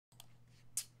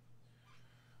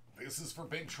this is for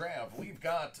Big Trav. We've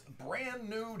got brand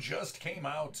new, just came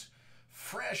out,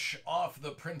 fresh off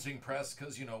the printing press,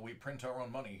 because, you know, we print our own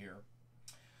money here.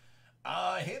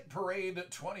 Hit Parade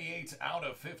 28 out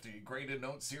of 50, graded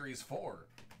note series 4.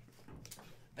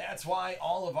 That's why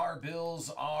all of our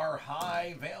bills are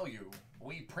high value.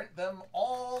 We print them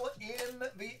all in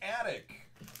the attic.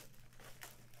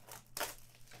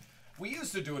 We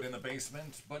used to do it in the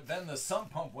basement, but then the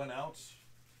sump pump went out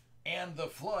and the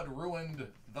flood ruined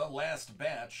the last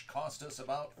batch, cost us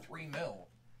about $3 mil.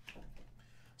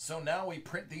 So now we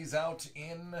print these out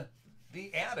in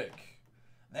the attic.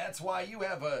 That's why you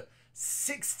have a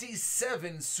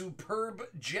 67 superb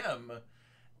gem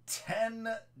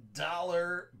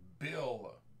 $10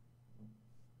 bill.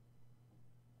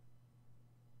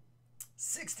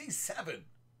 67.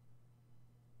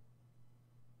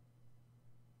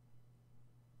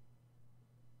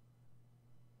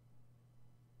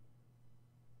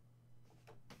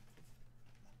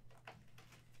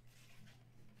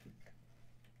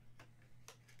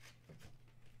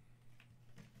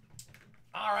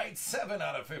 All right, 7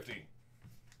 out of 50.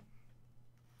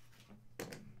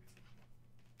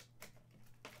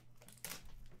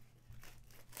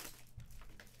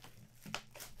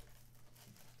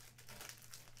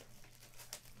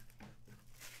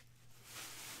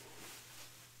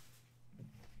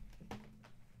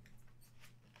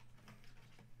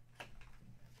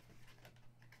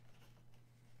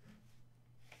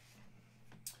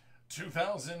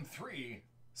 (2003)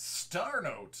 Star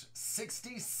Note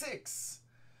 66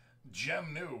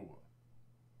 Gem New.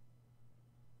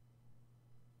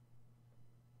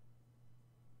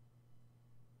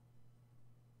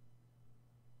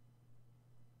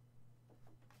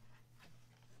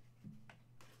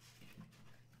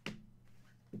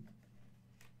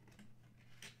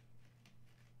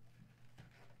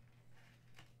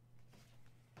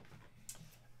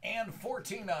 And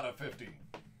 14 out of 50.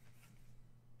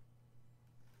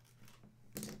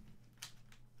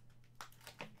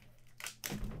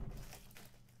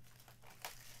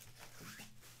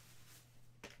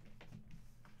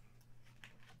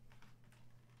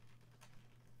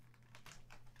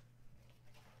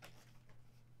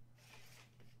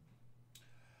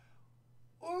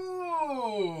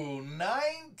 Ooh,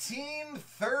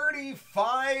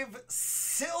 1935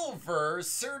 silver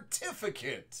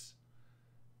certificate.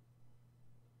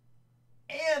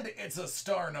 And it's a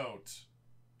star note.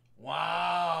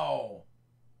 Wow.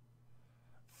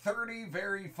 30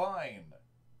 very fine.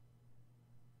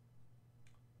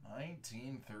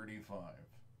 1935.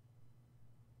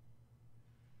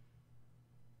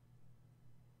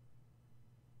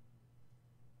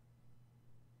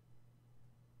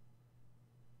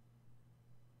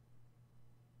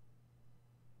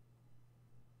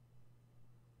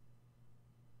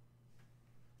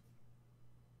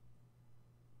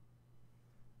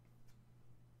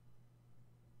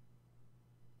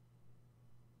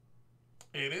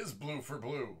 It is blue for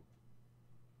blue.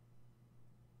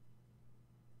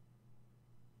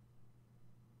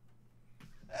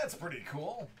 That's pretty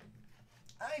cool.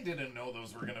 I didn't know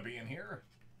those were going to be in here.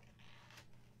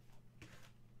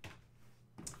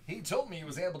 He told me he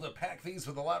was able to pack these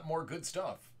with a lot more good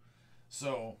stuff.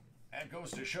 So, that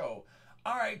goes to show.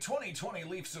 All right, 2020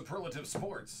 Leaf Superlative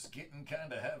Sports. Getting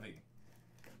kind of heavy.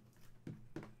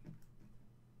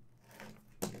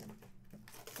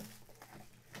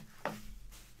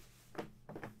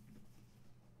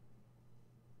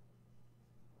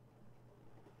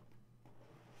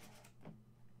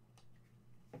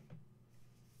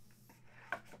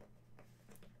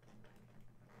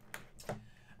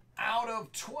 Out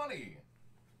of 20.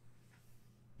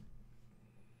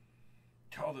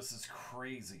 Oh, this is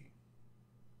crazy.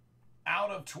 Out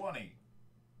of 20.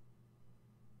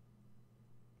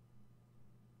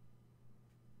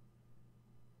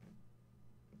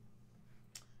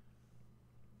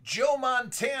 Joe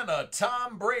Montana,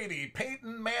 Tom Brady,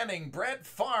 Peyton Manning, Brett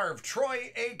Favre,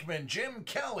 Troy Aikman, Jim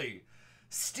Kelly,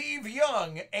 Steve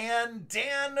Young, and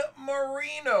Dan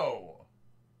Marino.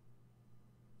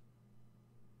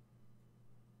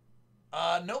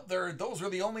 Nope, those were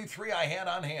the only 3 I had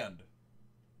on hand.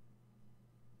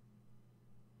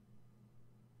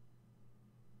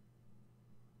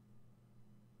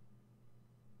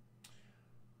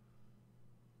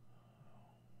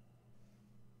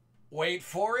 Wait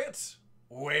for it.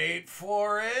 Wait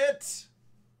for it.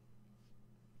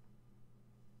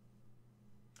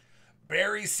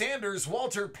 Barry Sanders,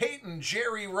 Walter Payton,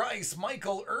 Jerry Rice,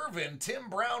 Michael Irvin, Tim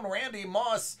Brown, Randy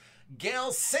Moss,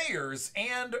 Gale Sayers,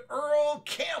 and Earl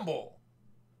Campbell.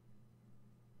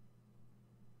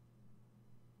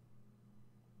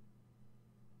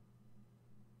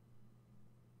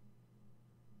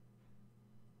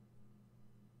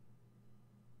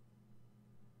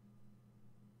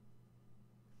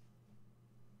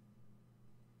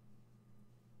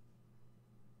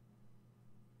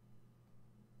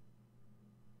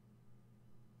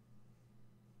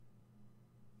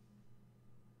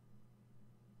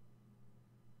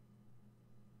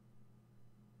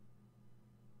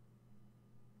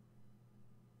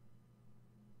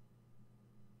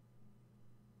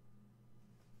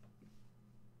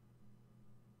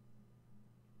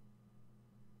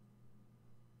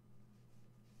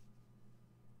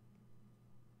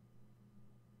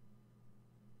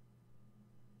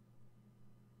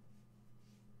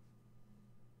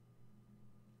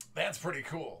 That's pretty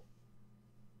cool.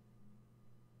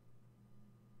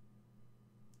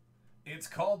 It's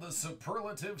called the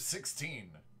Superlative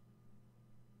 16.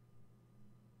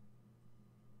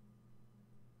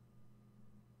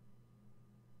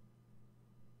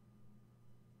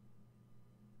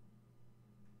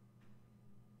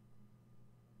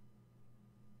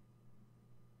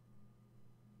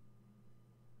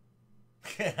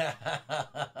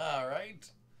 All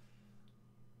right.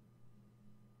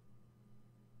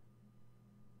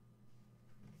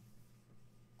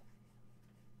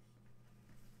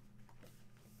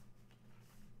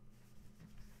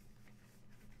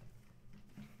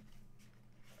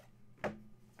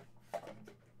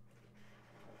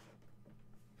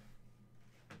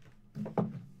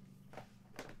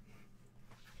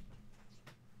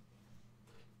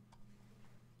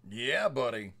 Yeah,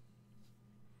 buddy.